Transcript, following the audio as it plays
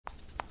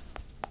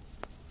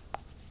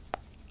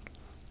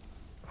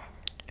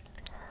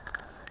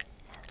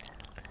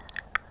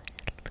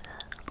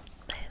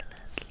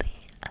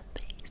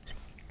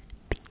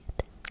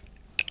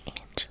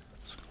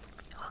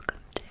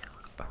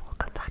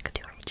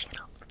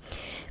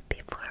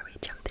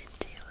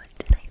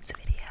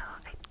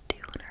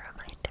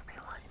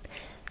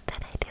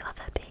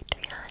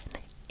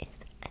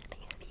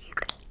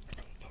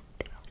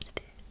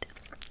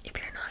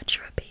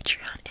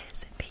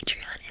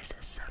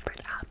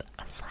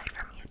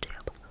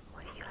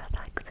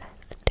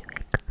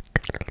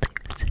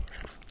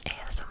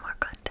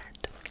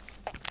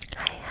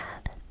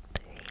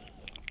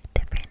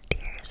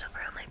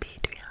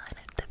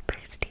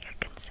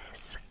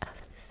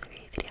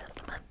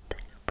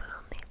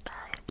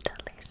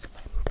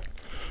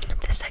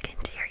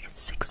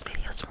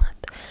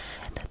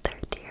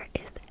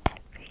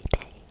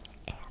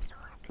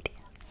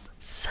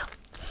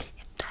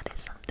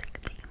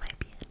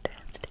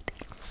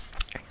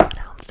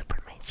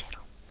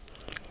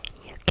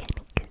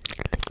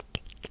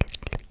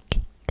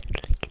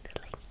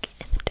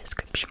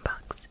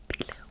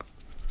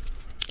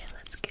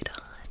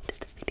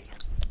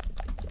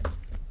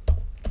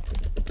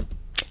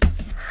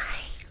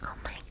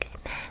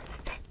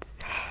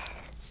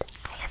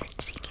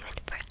haven't seen you in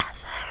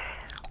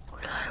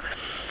forever.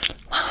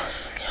 Well,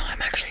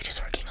 I'm actually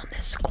just working on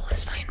this school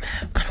assignment.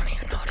 I don't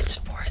even know what it's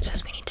for. It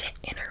says we need to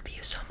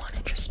interview someone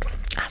and just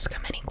ask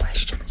them any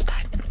questions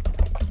that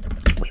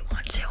we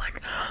want to, and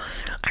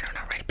I don't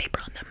know, write a paper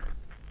on them.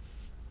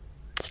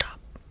 Stop.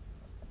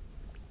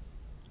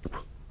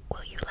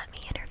 Will you let me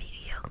interview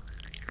you?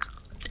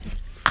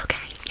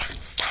 Okay,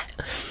 yes.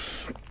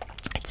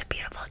 It's a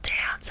beautiful day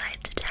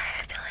outside today.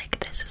 I feel like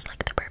this is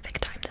like the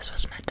perfect time. This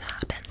was meant to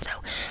happen. So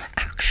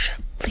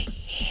actually,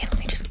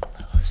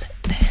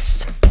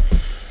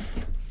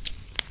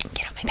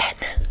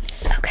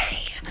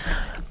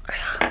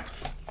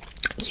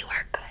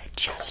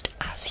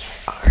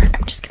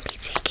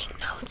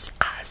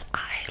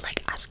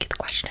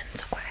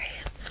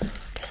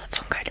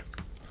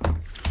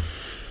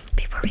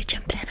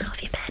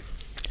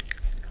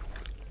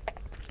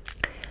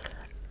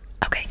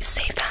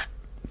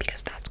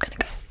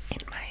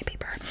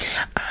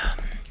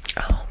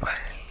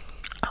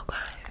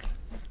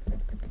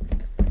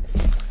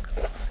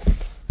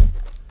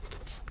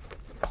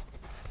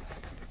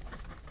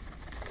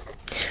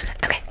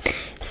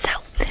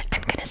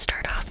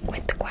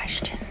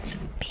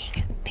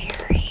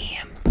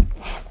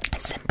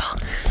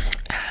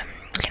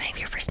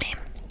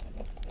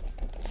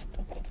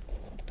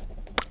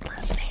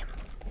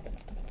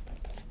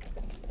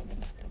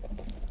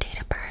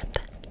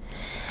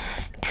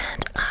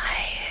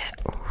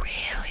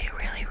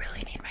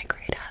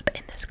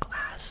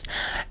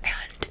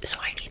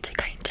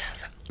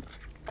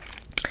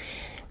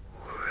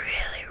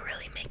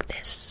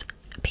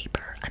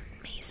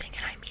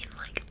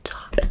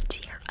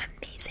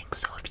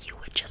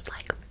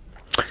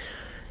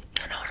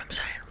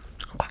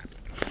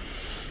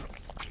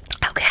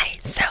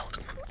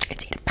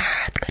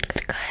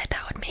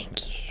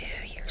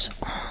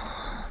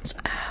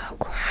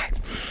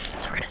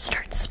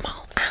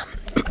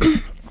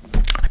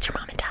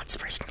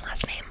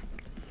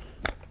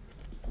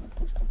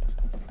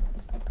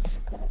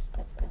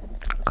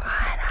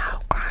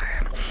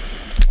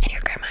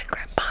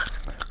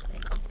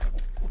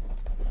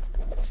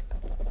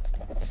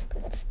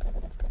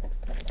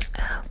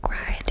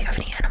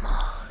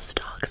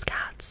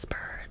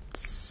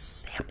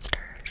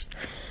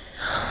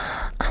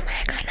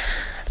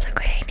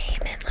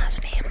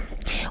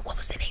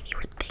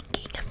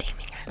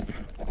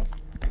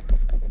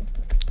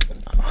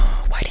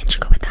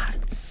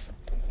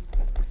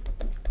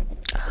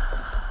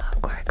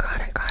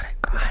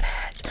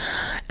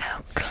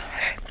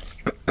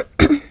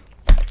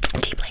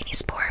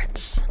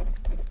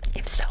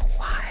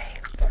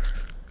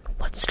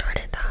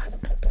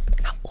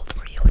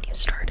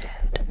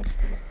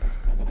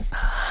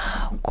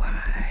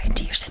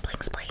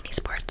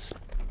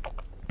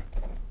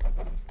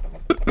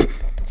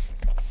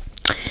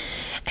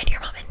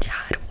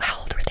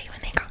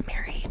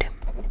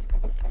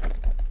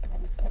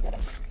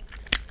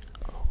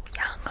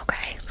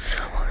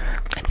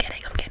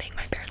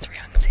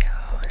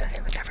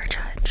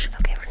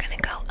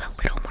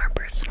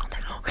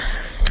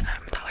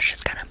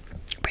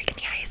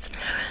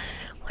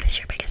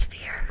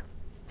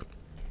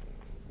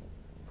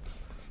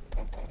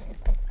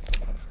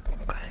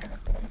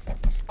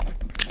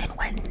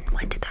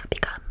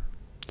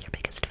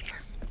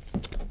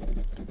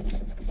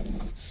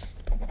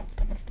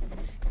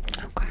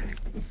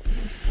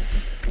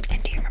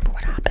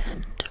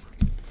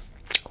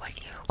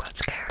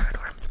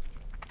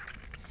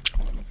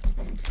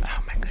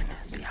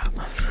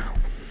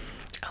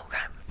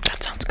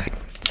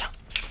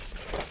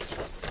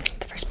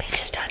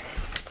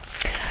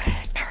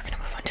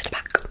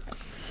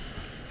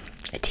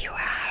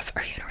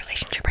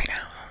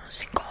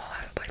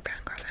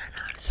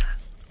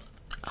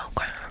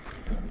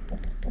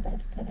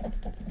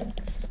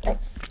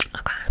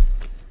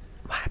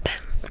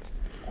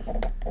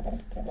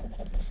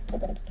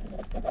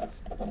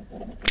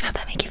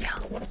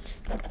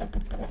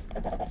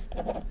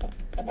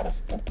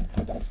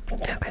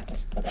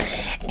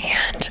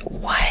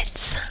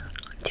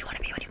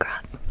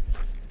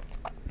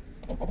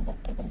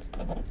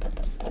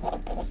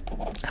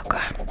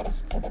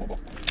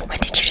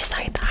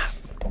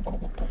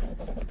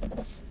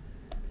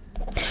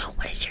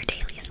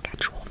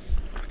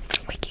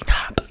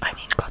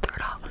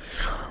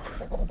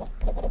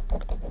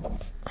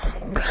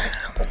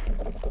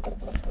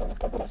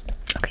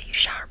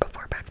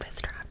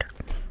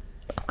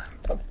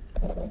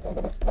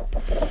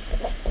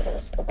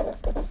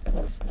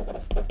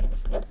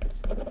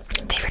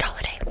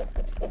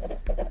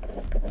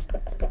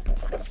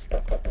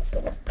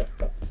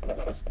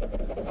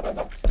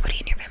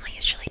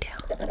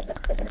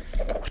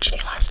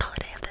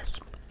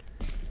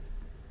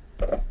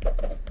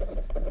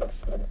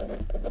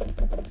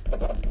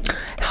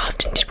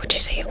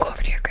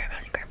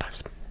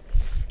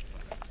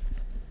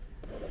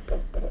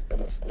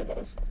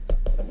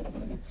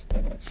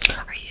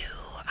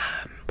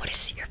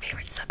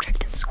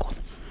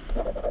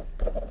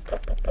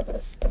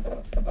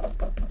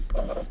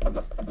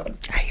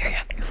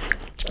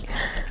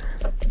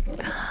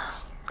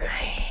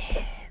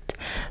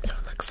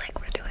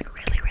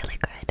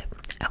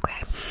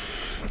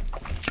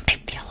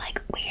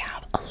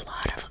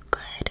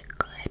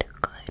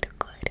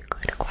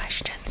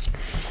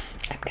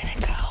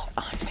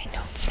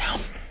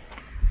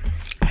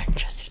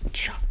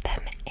 jot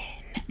them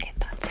in if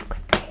that's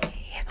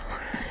okay.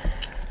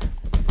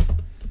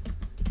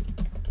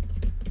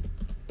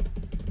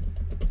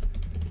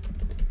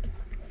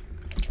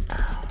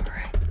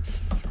 Alright.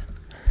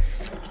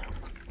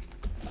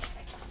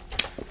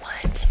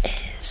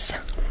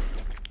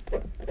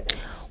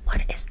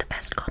 What is the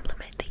best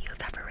compliment that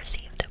you've ever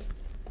received?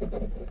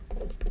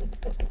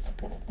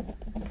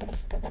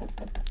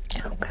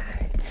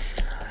 Okay.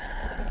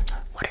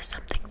 What is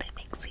something that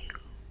makes you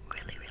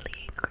really, really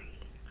angry?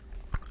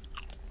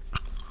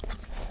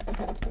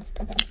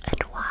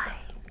 And why?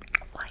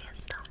 Why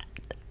is that?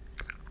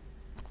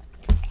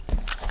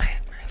 I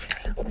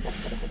feel you.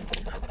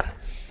 Okay.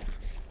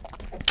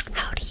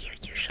 How do you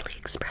usually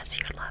express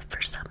your love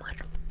for someone?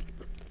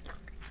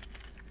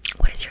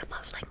 What is your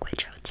love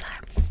language, I would say?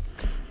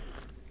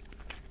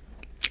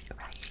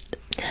 Right.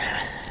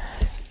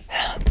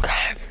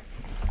 Okay.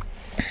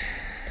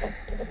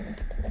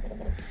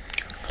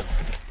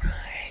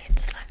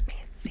 Right, let me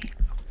see.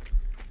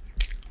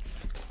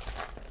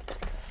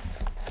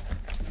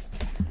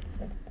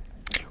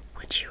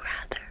 Would you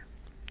rather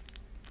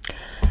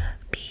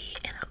be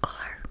in a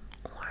car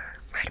or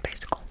ride a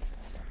bicycle?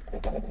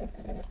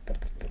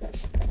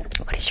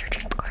 What is your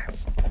dream car?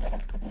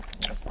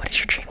 What is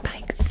your dream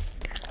bike?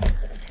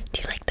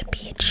 Do you like the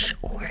beach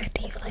or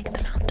do you like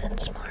the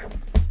mountains more?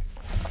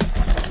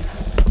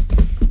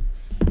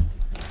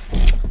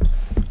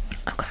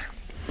 Okay.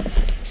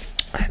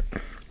 Alright.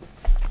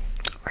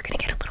 We're gonna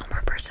get a little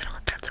more personal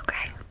if that's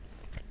okay.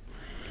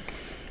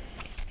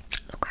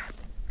 Okay.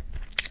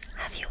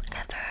 Have you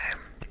ever...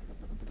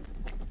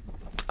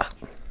 Oh,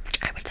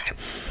 I would say...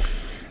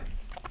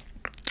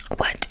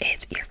 What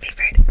is your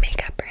favorite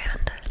makeup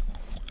brand?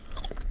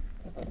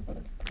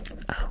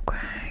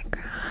 Okay,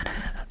 got it.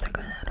 That's a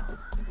good one.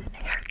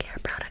 Hair care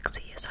products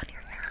you use on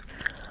your hair.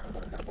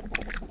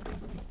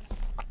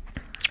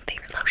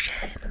 Favorite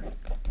lotion.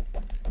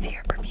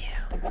 Favorite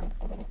perfume.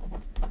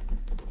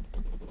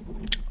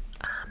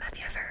 Have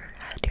you ever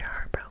had your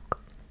heart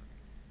broke?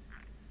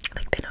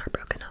 Like been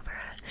heartbroken over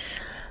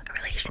a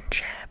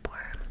relationship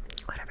or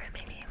whatever it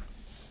may be?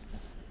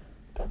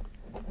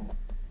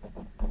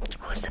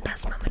 What was the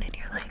best moment in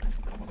your life?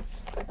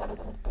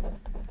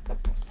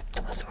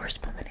 What was the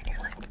worst moment in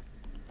your life?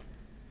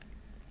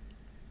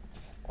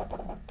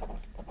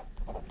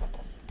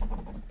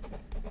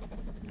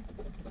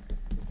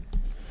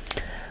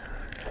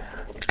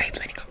 Are you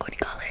planning on going to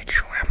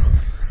college or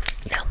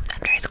no,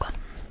 after high school?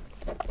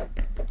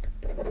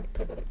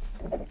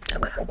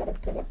 Okay.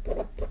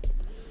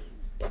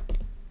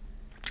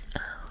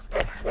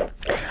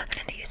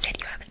 And then you said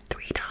you have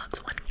 3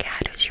 dogs, 1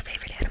 cat. Who's your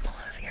favorite animal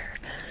of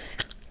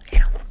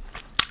your,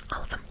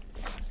 all of them?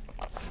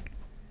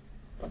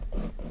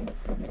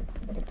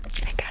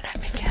 I get it.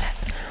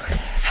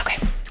 Okay,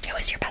 who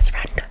is your best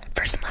friend?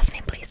 First and last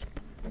name, please.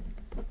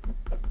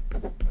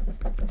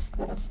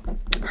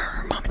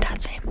 Her mom and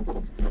dad's name.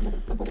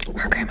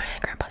 Her grandma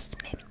and grandpa's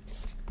name.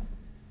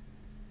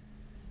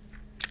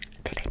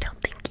 Then I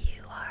don't think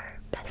you are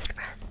best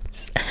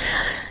friends.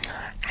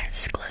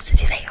 As close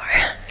as you say you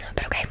are.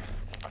 But okay.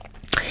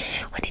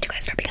 When did you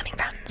guys start becoming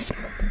friends?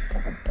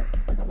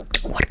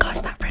 What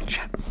caused that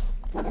friendship?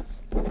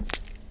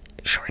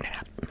 Shorten it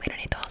up. We don't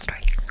need the whole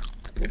story.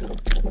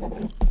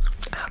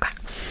 Okay.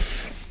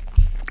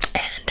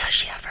 And does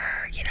she ever,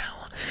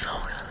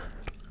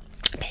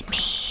 been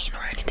mean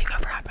or anything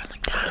ever happened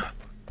like that?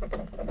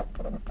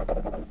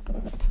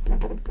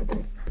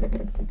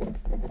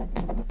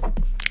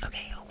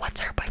 Okay,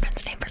 what's her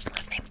boyfriend's name, first and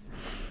last name?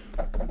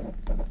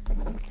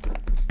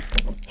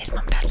 His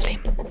mom and dad's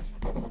name?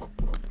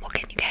 Well,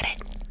 can you get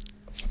it?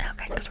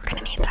 Okay, because we're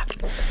gonna need that.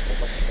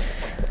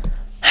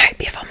 Alright,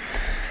 beautiful.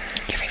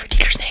 Your favorite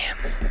teacher's name?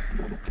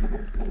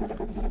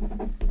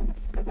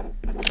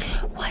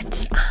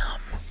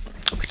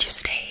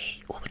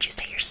 What would you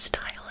say your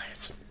style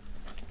is?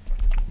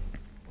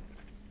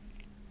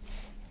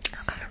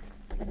 Okay.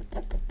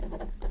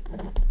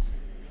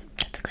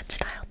 That's a good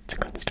style. It's a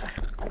good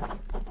style.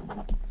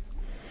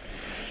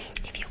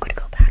 If you could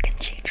go back and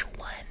change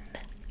one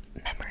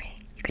memory,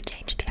 you could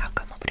change the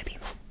outcome, what would it be?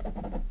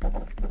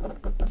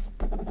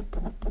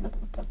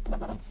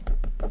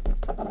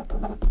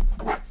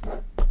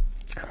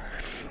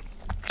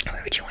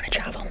 Where would you want to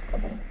travel?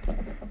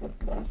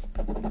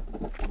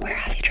 Where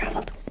have you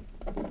traveled?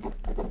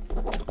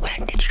 When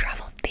did you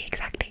travel?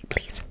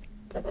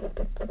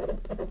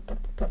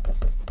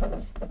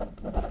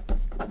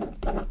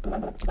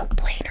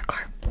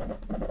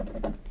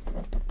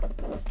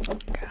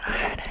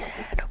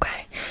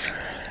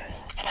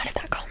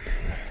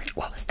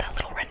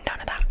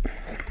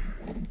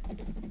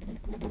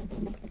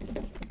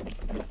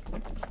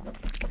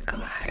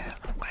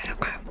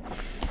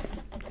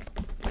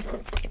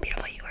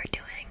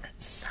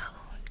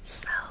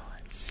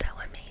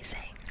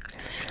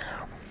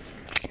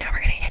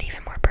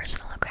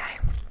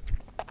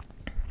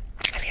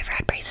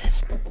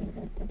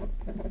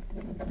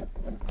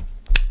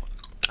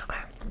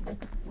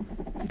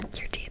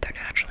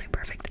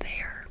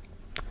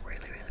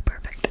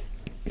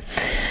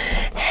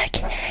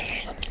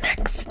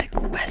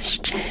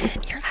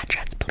 question. Your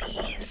address,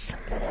 please.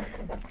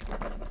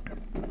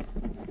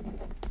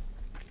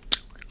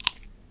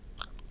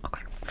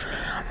 Okay.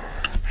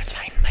 That's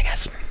fine, I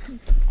guess.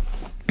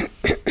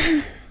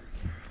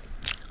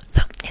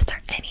 So, is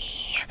there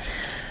any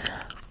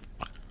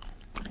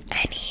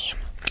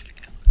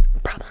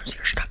problems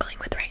you're struggling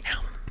with right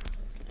now?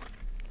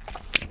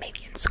 Maybe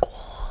in school,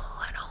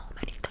 at home,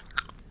 anything?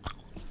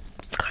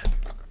 Got it.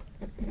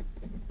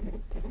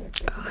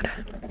 Got it.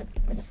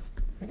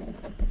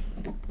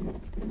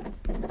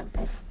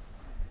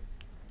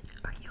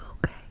 Are you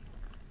okay?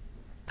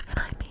 And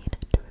I mean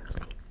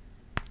truly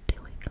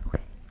doing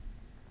okay.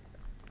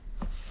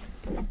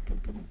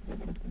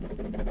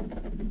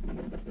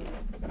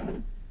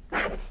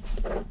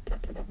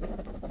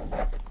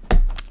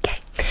 Okay,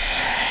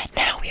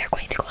 now we are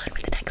going to go on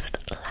with the next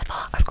level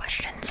of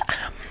questions.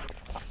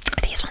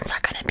 These ones are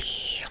going to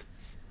be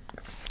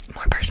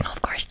more personal,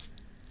 of course.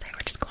 We're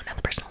just going down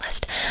the personal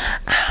list.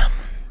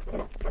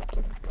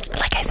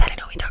 Like I said, I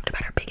know we talked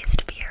about our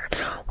biggest fear.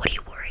 What do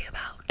you worry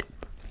about?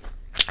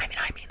 I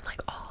mean,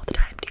 like all the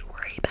time. Do you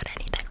worry about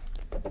anything?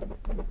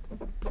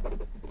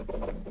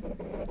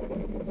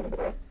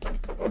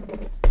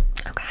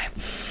 Okay.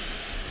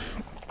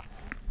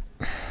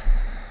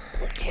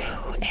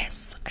 Who is